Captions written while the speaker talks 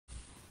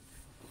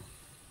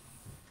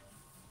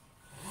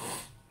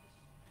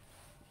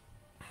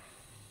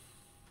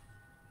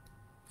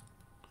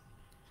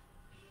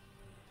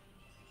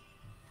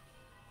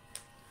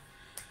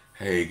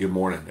Hey, good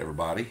morning,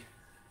 everybody.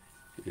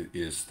 It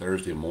is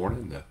Thursday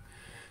morning, the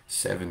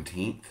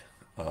 17th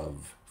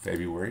of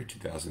February,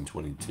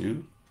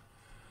 2022.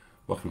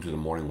 Welcome to the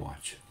Morning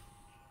Watch.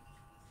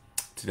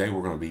 Today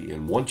we're going to be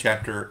in one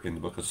chapter in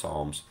the book of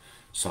Psalms,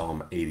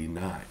 Psalm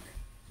 89.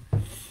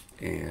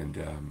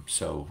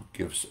 So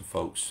give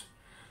folks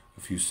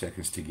a few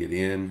seconds to get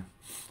in.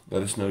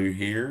 Let us know you're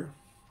here.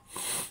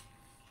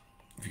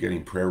 If you're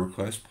getting prayer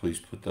requests, please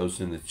put those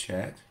in the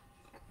chat.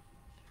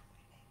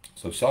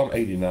 So Psalm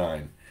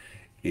 89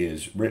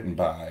 is written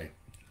by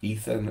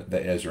Ethan the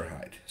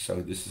Ezrahite. So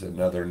this is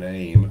another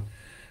name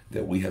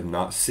that we have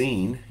not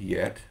seen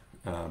yet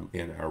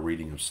in our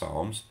reading of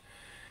Psalms.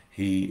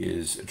 He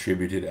is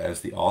attributed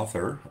as the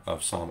author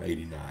of Psalm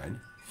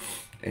 89,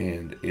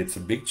 and it's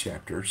a big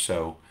chapter,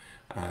 so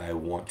I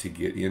want to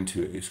get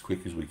into it as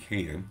quick as we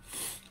can.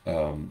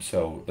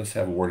 So let's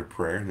have a word of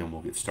prayer, and then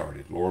we'll get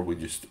started. Lord, we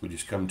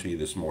just come to you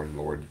this morning,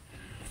 Lord,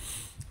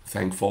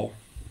 thankful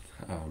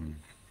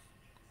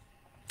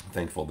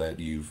that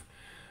you've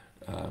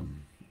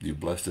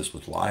blessed us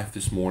with life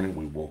this morning.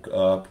 We woke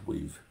up.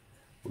 We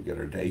got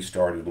our day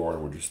started, Lord.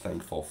 And we're just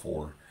thankful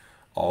for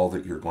all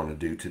that you're going to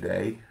do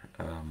today.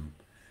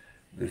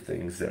 There are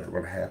things that are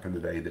going to happen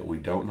today that we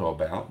don't know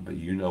about, but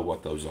you know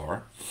what those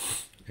are.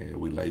 And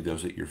we lay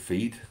those at your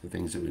feet, the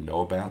things that we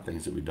know about,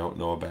 things that we don't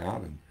know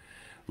about. And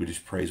we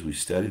just pray as we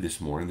study this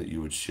morning that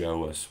you would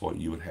show us what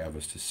you would have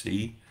us to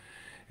see,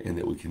 and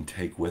that we can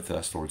take with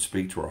us, Lord.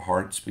 Speak to our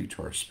hearts, speak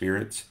to our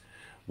spirits,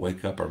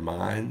 wake up our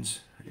minds,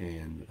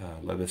 and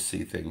let us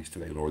see things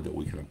today, Lord, that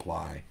we can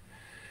apply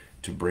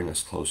to bring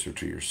us closer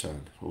to your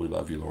Son. We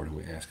love you, Lord, and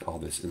we ask all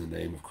this in the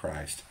name of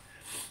Christ.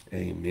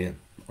 Amen.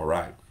 All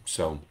right.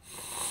 So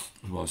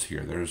who else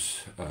here?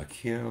 There's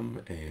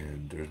Kim,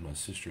 and there's my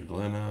sister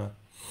Glenna.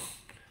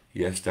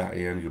 Yes,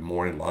 Diane, good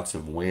morning. Lots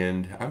of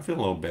wind. I'm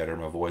feeling a little better.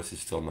 My voice is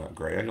still not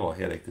great. I got a little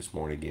headache this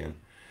morning again.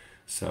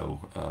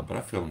 So, but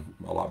I feel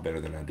a lot better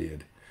than I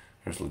did.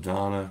 There's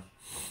LaDonna.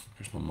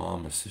 There's my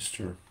mom, my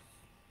sister.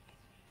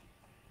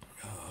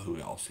 Who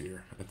else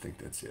here? I think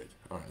that's it.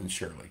 All right, and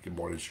Shirley. Good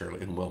morning,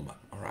 Shirley, and Wilma.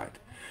 All right.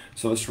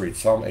 So let's read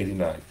Psalm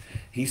 89.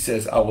 He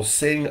says, I will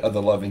sing of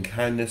the loving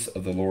kindness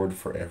of the Lord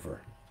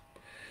forever.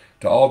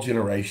 To all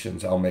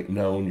generations, I'll make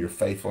known your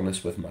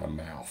faithfulness with my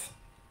mouth.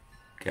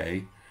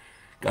 Okay?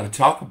 Got to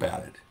talk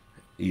about it,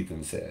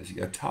 Ethan says. You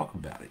got to talk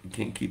about it. You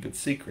can't keep it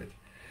secret,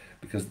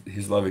 because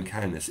his loving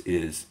kindness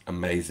is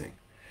amazing.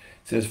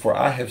 It says, for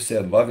I have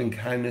said loving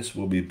kindness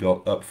will be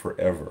built up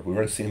forever. We've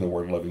already seen the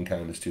word loving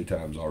kindness 2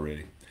 times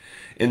already.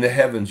 In the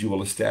heavens you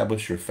will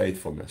establish your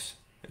faithfulness.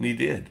 And he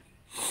did.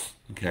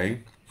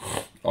 Okay?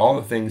 All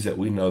the things that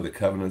we know, the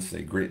covenants,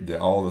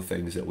 all the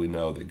things that we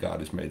know that God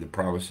has made, the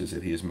promises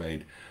that he has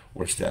made,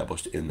 were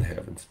established in the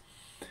heavens.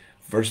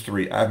 Verse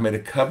 3, I have made a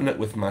covenant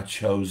with my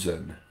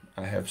chosen.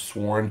 I have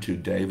sworn to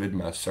David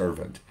my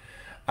servant.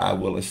 I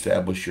will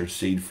establish your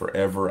seed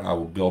forever. I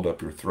will build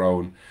up your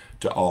throne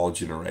to all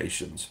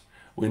generations.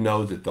 We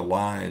know that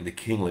the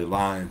kingly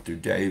line through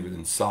David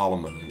and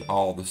Solomon and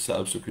all the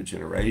subsequent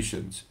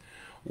generations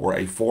were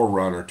a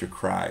forerunner to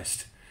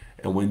Christ.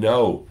 And we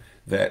know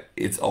that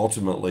it's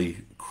ultimately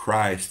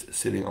Christ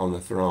sitting on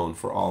the throne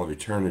for all of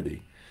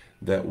eternity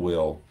that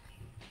will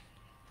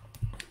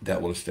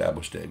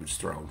establish David's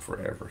throne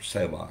forever.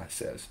 Selah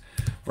says.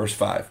 Verse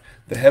 5,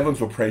 the heavens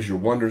will praise your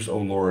wonders, O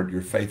Lord,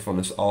 your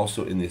faithfulness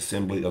also in the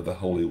assembly of the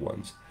holy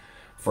ones.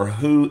 For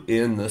who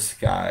in the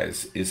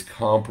skies is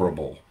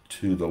comparable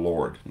to the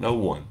Lord? No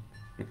one.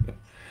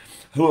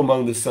 Who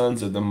among the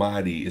sons of the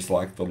mighty is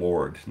like the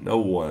Lord? No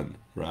one,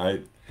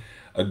 right?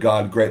 A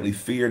God greatly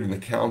feared in the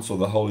council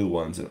of the holy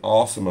ones, and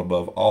awesome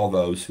above all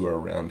those who are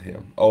around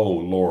him. O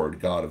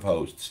Lord, God of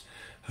hosts,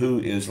 who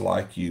is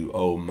like you,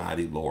 O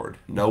mighty Lord?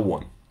 No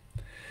one.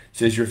 It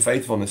says your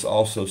faithfulness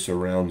also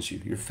surrounds you.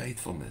 Your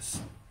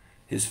faithfulness.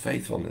 His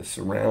faithfulness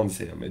surrounds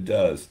him. It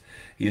does.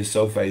 He is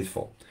so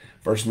faithful.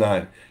 Verse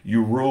 9,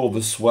 you rule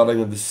the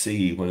swelling of the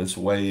sea. When its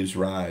waves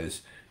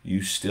rise,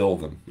 you still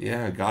them.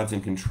 Yeah, God's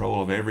in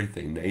control of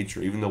everything.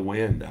 Nature, even the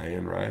wind,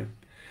 Diane, right?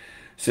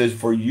 It says,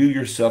 for you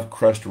yourself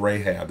crushed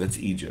Rahab, that's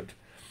Egypt,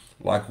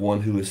 like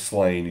one who is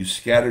slain. You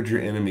scattered your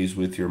enemies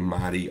with your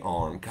mighty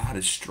arm. God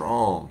is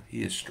strong.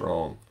 He is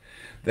strong.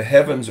 The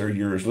heavens are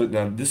yours. Look,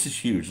 now this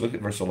is huge. Look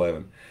at verse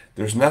 11.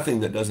 There's nothing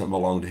that doesn't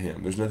belong to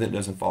him. There's nothing that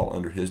doesn't fall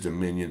under his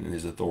dominion and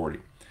his authority.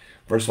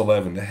 Verse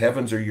 11, the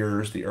heavens are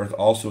yours. The earth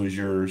also is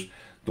yours.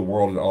 The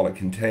world and all it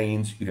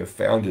contains. You have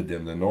founded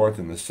them. The north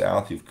and the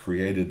south, you've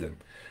created them.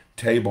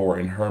 Tabor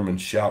and Hermon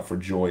shout for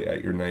joy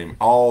at your name.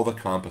 All the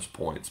compass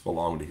points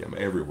belong to him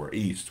everywhere,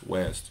 east,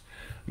 west,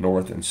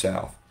 north, and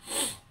south.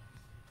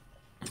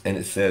 And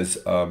it says,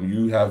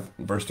 you have,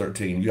 verse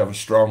 13, you have a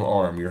strong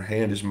arm. Your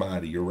hand is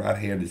mighty. Your right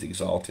hand is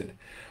exalted.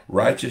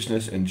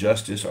 Righteousness and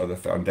justice are the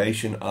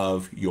foundation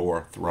of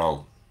your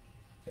throne.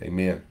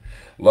 Amen.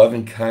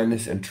 Loving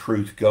kindness and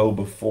truth go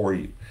before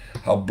you.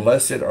 How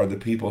blessed are the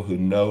people who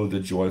know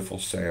the joyful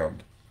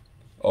sound.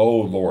 Oh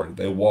Lord,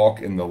 they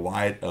walk in the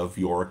light of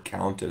your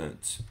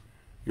countenance,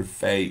 your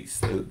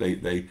face.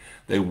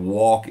 They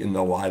walk in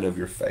the light of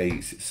your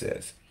face, it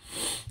says.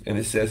 And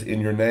it says,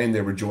 in your name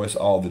they rejoice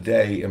all the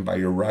day, and by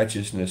your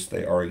righteousness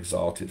they are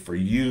exalted. For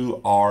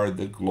you are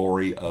the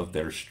glory of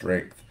their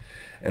strength,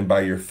 and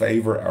by your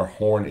favor our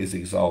horn is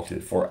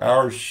exalted. For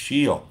our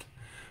shield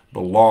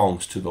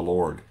belongs to the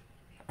Lord.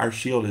 Our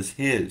shield is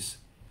his,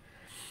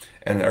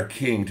 and our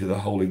king to the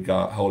Holy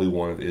God, Holy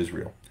One of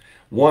Israel.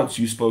 Once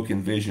you spoke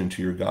in vision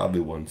to your godly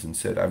ones and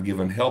said, I've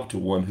given help to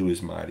one who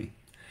is mighty.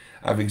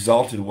 I've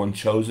exalted one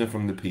chosen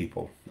from the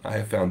people. I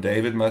have found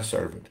David my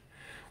servant.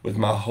 With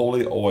my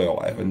holy oil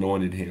I have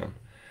anointed him,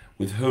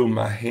 with whom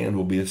my hand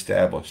will be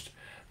established.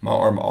 My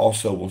arm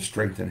also will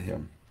strengthen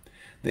him.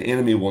 The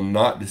enemy will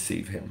not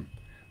deceive him,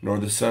 nor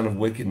the son of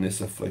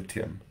wickedness afflict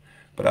him.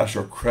 But I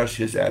shall crush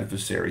his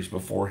adversaries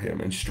before him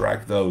and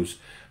strike those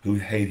who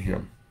hate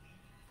him.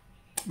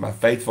 My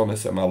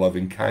faithfulness and my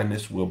loving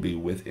kindness will be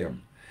with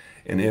him,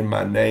 and in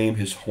my name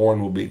his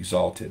horn will be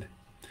exalted.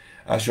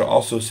 I shall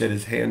also set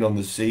his hand on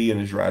the sea and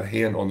his right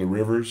hand on the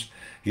rivers.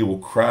 He will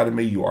cry to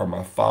me, you are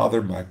my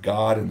Father, my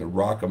God, and the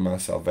rock of my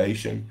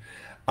salvation.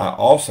 I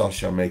also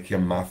shall make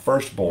him my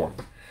firstborn,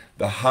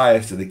 the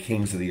highest of the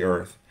kings of the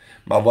earth.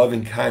 My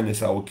loving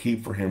kindness I will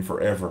keep for him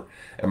forever,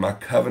 and my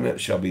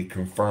covenant shall be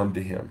confirmed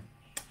to him.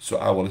 So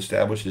I will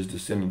establish his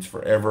descendants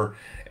forever,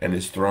 and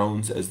his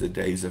thrones as the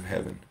days of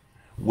heaven.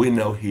 We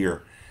know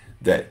here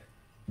that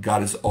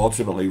God is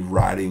ultimately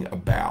writing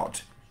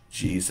about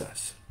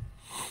Jesus.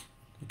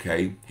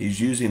 Okay,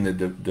 he's using the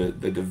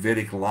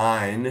Davidic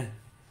line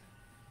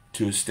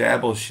to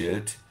establish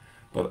it,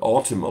 but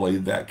ultimately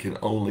that can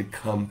only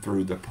come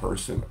through the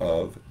person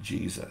of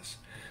Jesus.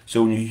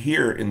 So when you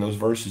hear in those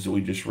verses that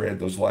we just read,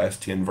 those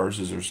last 10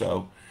 verses or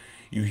so,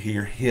 you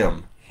hear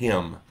him,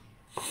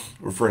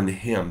 referring to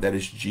him. That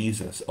is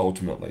Jesus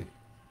ultimately.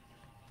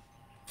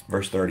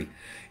 Verse 30,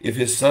 if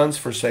his sons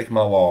forsake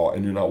my law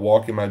and do not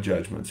walk in my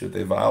judgments, if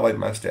they violate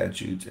my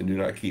statutes and do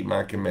not keep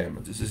my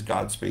commandments, this is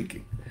God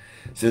speaking.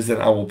 It says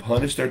that I will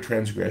punish their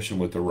transgression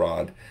with the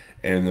rod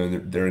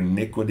and their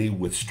iniquity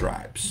with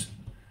stripes.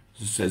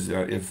 It says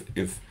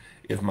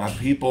if my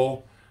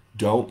people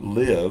don't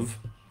live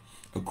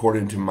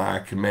according to my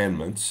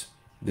commandments,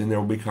 then there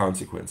will be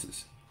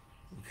consequences.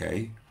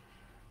 Okay?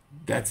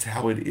 That's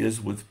how it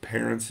is with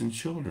parents and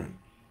children.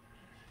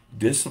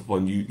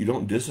 Discipline, you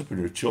don't discipline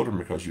your children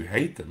because you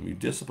hate them. You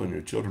discipline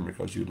your children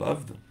because you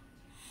love them.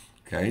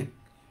 Okay?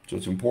 So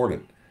it's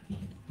important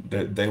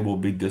that they will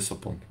be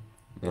disciplined.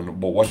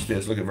 But watch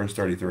this. Look at verse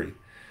 33.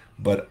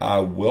 But I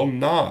will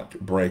not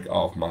break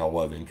off my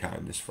loving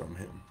kindness from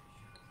him,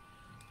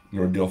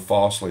 nor deal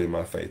falsely in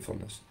my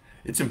faithfulness.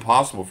 It's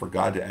impossible for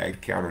God to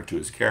act counter to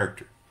his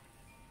character.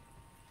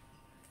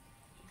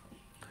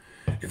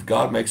 If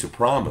God makes a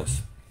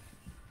promise,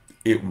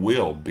 it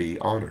will be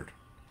honored.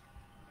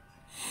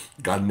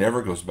 God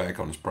never goes back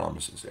on his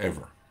promises,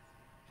 ever.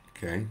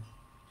 Okay? It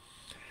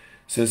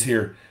says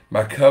here,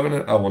 my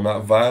covenant I will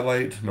not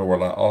violate, nor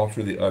will I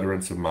alter the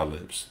utterance of my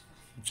lips.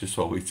 Just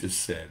what we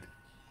just said.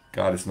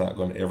 God is not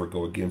going to ever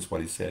go against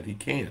what he said. He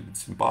can.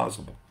 It's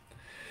impossible.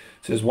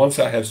 It says, once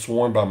I have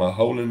sworn by my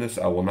holiness,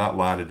 I will not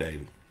lie to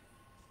David.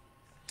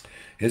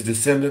 His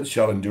descendants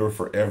shall endure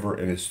forever,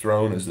 and his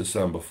throne as the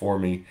sun before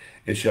me.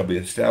 It shall be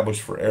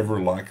established forever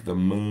like the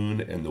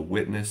moon, and the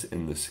witness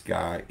in the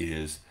sky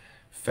is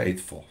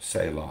faithful.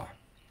 Selah.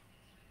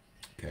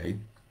 Okay?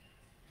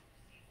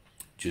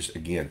 Just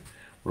again,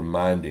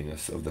 reminding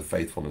us of the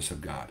faithfulness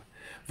of God.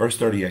 Verse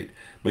 38,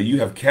 but you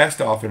have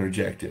cast off and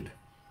rejected.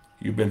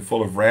 You've been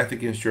full of wrath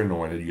against your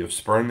anointed. You have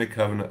spurned the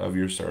covenant of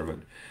your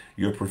servant.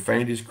 You have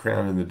profaned his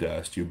crown in the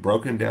dust. You've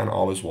broken down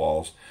all his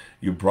walls.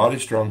 You brought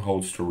his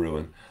strongholds to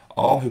ruin.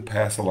 All who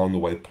pass along the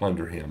way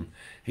plunder him.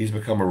 He's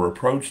become a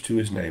reproach to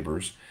his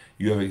neighbors.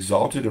 You have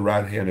exalted the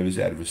right hand of his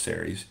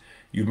adversaries.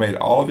 You've made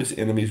all of his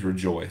enemies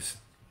rejoice.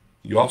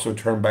 You also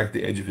turned back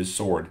the edge of his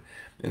sword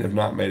and have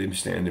not made him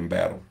stand in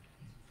battle.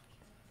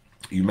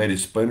 You made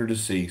his splendor to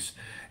cease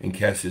and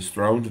cast his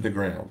throne to the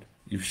ground.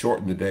 You've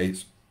shortened the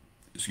days,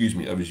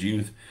 of his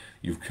youth.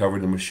 You've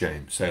covered him with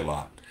shame.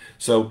 Selah.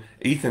 So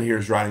Ethan here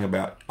is writing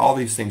about all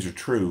these things are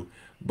true,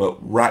 but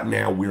right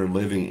now we're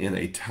living in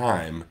a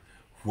time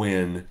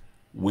when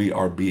we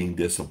are being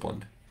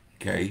disciplined.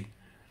 Okay?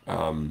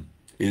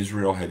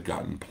 Israel had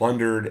gotten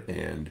plundered,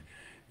 and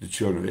the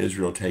children of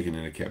Israel taken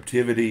into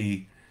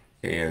captivity,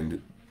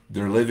 and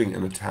they're living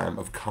in a time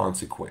of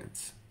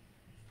consequence.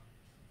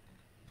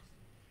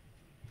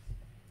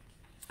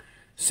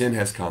 Sin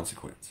has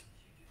consequence.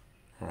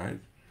 All right?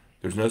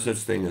 There's no such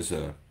thing as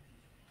a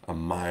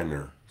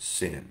minor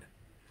sin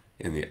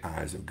in the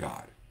eyes of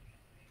God.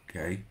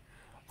 Okay?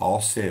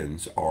 All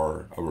sins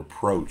are a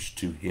reproach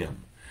to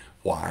him.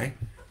 Why?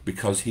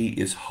 Because he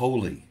is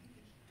holy.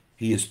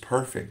 He is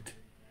perfect.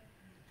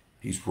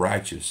 He's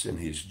righteous and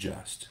he's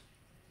just.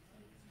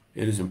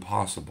 It is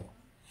impossible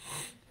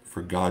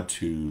for God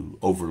to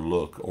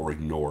overlook or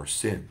ignore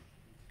sin.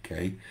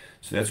 Okay?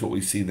 So that's what we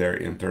see there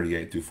in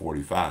 38 through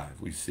 45.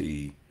 We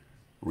see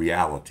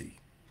reality.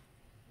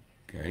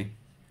 Okay?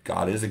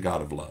 God is a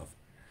God of love.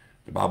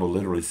 The Bible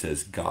literally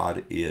says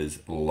God is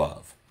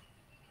love.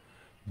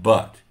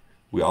 But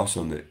we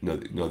also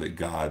know that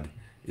God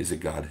is a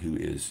God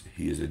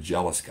he is a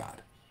jealous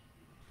God.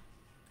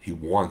 He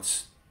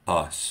wants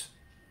us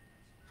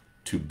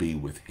to be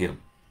with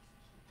him.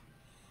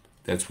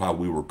 That's why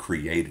we were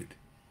created,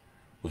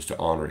 was to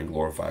honor and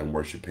glorify and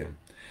worship him.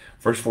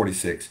 Verse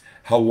 46,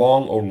 how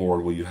long, O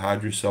Lord, will you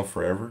hide yourself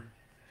forever?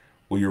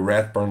 Will your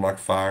wrath burn like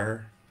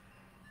fire?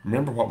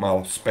 Remember what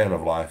my span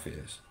of life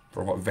is.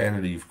 For what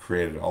vanity you've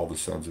created all the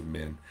sons of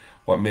men.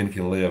 What men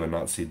can live and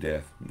not see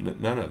death?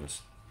 None of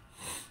us.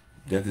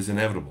 Death is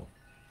inevitable.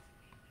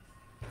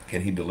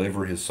 Can he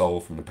deliver his soul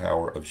from the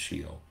power of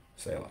Sheol?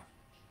 Selah.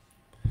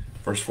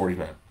 Verse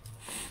 49.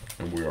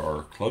 And we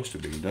are close to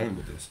being done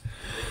with this.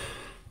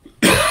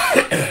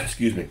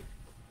 Excuse me.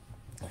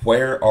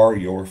 Where are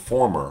your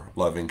former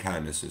loving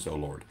kindnesses, O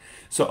Lord?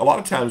 So a lot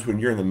of times when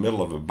you're in the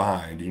middle of a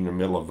bind, you're in the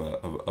middle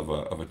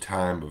of a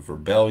time of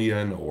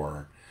rebellion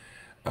or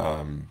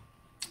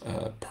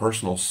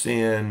personal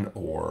sin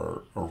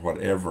or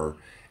whatever,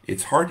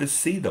 it's hard to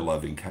see the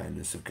loving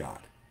kindness of God.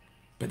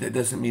 But that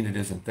doesn't mean it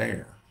isn't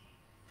there.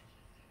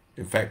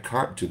 In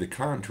fact, to the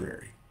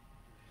contrary,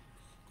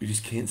 we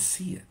just can't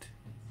see it.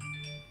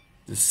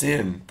 The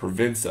sin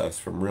prevents us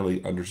from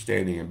really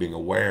understanding and being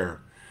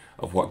aware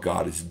of what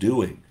God is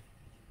doing.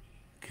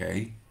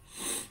 Okay?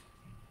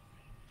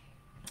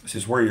 It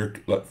says, where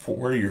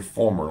are your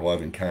former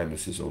loving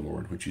kindnesses, O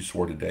Lord, which you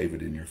swore to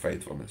David in your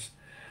faithfulness?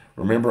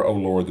 Remember, O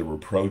Lord, the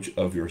reproach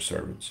of your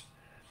servants,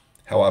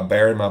 how I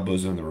bear in my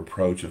bosom the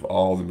reproach of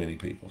all the many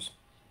peoples,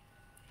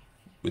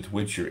 with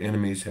which your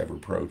enemies have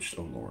reproached,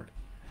 O Lord,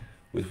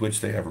 with which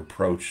they have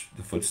reproached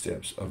the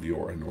footsteps of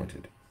your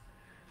anointed.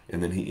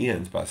 And then he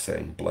ends by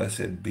saying,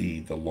 blessed be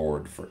the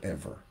Lord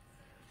forever.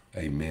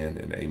 Amen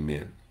and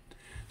amen.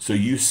 So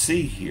you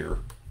see here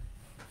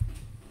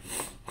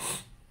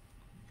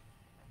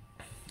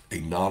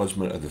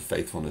acknowledgement of the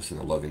faithfulness and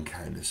the loving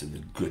kindness and the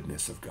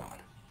goodness of God,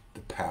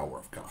 the power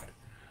of God,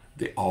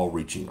 the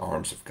all-reaching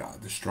arms of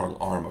God, the strong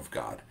arm of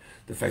God,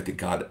 the fact that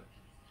God,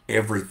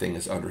 everything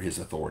is under his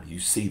authority. You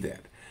see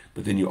that.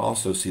 But then you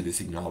also see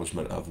this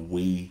acknowledgement of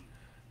we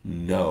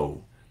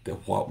know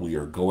that what we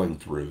are going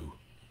through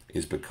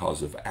is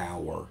because of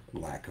our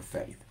lack of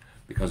faith,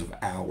 because of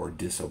our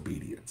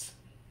disobedience.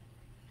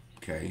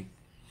 Okay?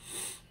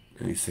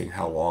 And he's saying,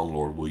 how long,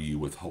 Lord, will you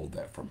withhold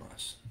that from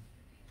us?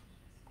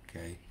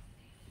 Okay?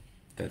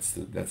 That's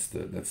the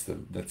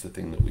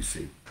thing that we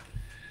see.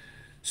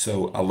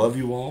 So I love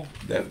you all.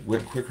 That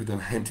went quicker than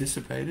I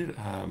anticipated.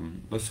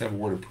 Let's have a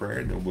word of prayer,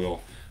 and then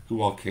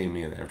who all came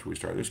in after we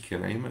started? There's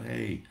Ken Amon.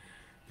 Hey,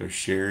 there's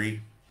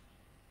Sherry.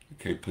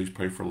 Okay, please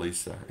pray for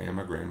Lisa and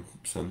my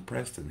grandson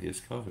Preston. He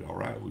has COVID. All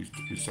right, we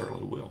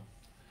certainly will.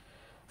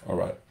 All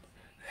right.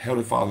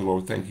 Heavenly Father,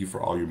 Lord, thank you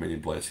for all your many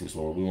blessings,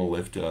 Lord. We want to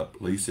lift up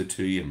Lisa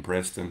to you and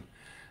Preston.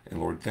 And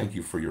Lord, thank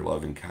you for your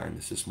loving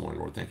kindness this morning,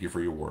 Lord. Thank you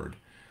for your word.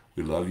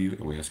 We love you,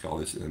 and we ask all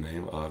this in the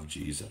name of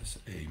Jesus.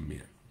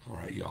 Amen. All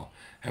right, y'all.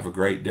 Have a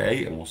great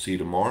day, and we'll see you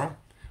tomorrow.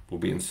 We'll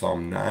be in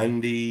Psalm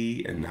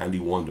 90 and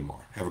 91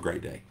 tomorrow. Have a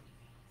great day.